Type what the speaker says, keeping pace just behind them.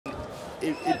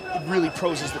it really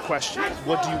poses the question,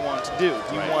 what do you want to do?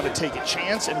 Do you want to take a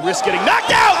chance and risk getting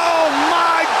knocked out? Oh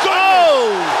my goodness!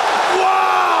 Oh!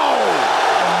 Wow!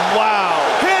 Wow.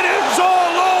 It is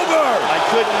all over! I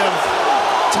couldn't have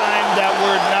timed that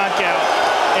word knockout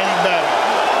any better.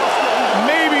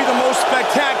 Maybe the most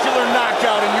spectacular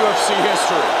knockout in UFC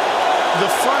history.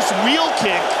 The first wheel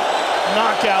kick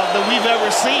knockout that we've ever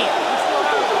seen.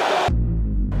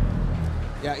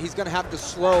 Yeah, he's going to have to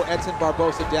slow Edson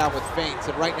Barboza down with feints,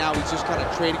 and right now he's just kind of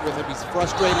trading with him. He's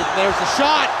frustrated. There's the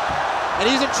shot, and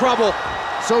he's in trouble.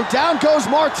 So down goes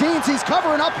Martins. He's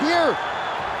covering up here,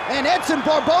 and Edson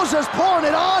Barboza's pouring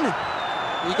it on.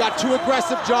 He got too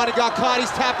aggressive, John. He got caught.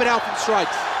 He's tapping out from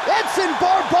strikes. Edson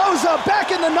Barboza back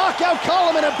in the knockout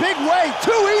column in a big way.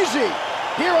 Too easy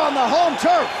here on the home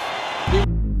turf.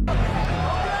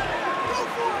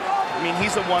 I mean,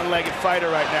 he's a one-legged fighter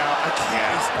right now. I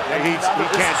can't. He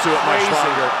can't do it much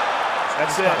longer.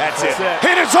 That's it. That's it.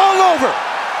 And it's all over.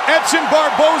 Edson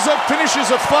Barboza finishes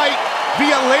a fight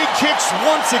via leg kicks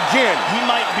once again. He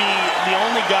might be the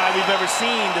only guy we've ever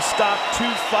seen to stop 2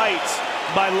 fights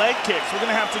by leg kicks. We're going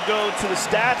to have to go to the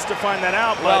stats to find that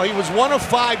out. Well, he was 1 of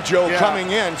 5, Joe, coming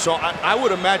in, so I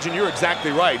would imagine you're exactly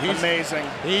right. He's amazing.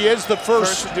 He is the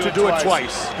first to do it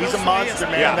twice. He's a monster,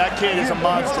 man. Yeah. That kid is a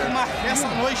monster.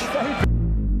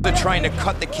 They're trying to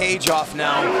cut the cage off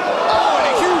now. Oh,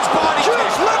 and a huge body kick.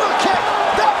 Huge liver kick.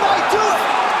 That might do it.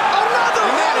 Another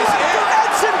one for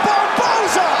Edson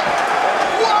Barboza.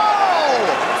 Whoa!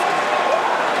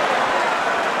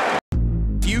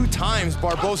 Few times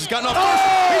Barboza's gotten up. Oh,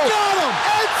 He got him!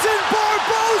 Edson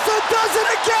Barboza does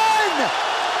it again.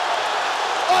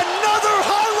 Another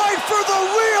highlight for the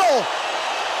reel.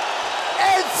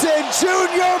 Edson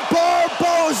Jr.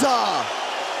 Barboza.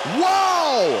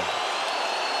 Wow!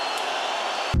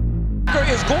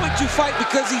 Is going to fight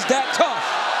because he's that tough.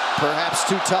 Perhaps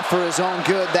too tough for his own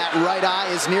good. That right eye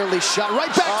is nearly shot.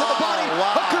 Right back to the body.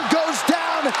 Wow. Hooker goes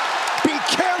down. Be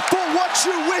careful what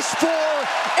you wish for.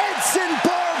 Edson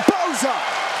Barboza.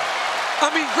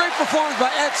 I mean, great performance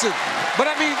by Edson.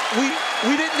 But I mean,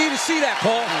 we didn't need to see that,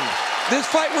 Paul. This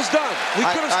fight was done. We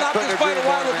could have stopped this fight a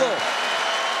while ago.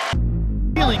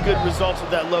 Really good results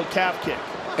with that low calf kick.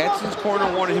 Edson's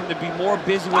corner wanted him to be more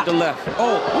busy with the left.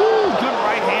 Oh, ooh, good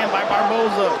right hand by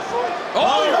Barboza.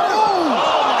 Oh,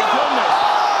 my goodness.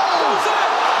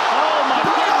 Oh, my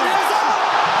goodness.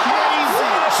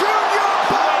 Crazy. Junior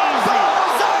Barboza.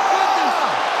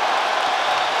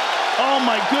 Oh,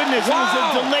 my goodness. It was a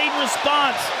Wow. delayed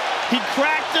response. He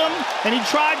cracked him, and he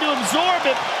tried to absorb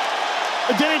it,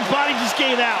 but then his body just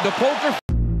gave out. The poker.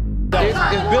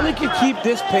 If Billy can keep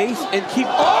this pace and keep...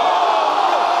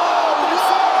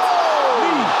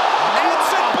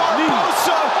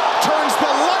 Turns the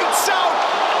lights out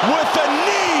with a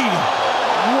knee.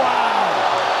 Wow.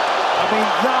 I mean,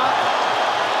 that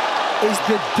is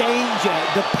the danger,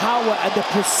 the power, and the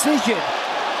precision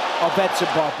of Edson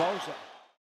Barboza.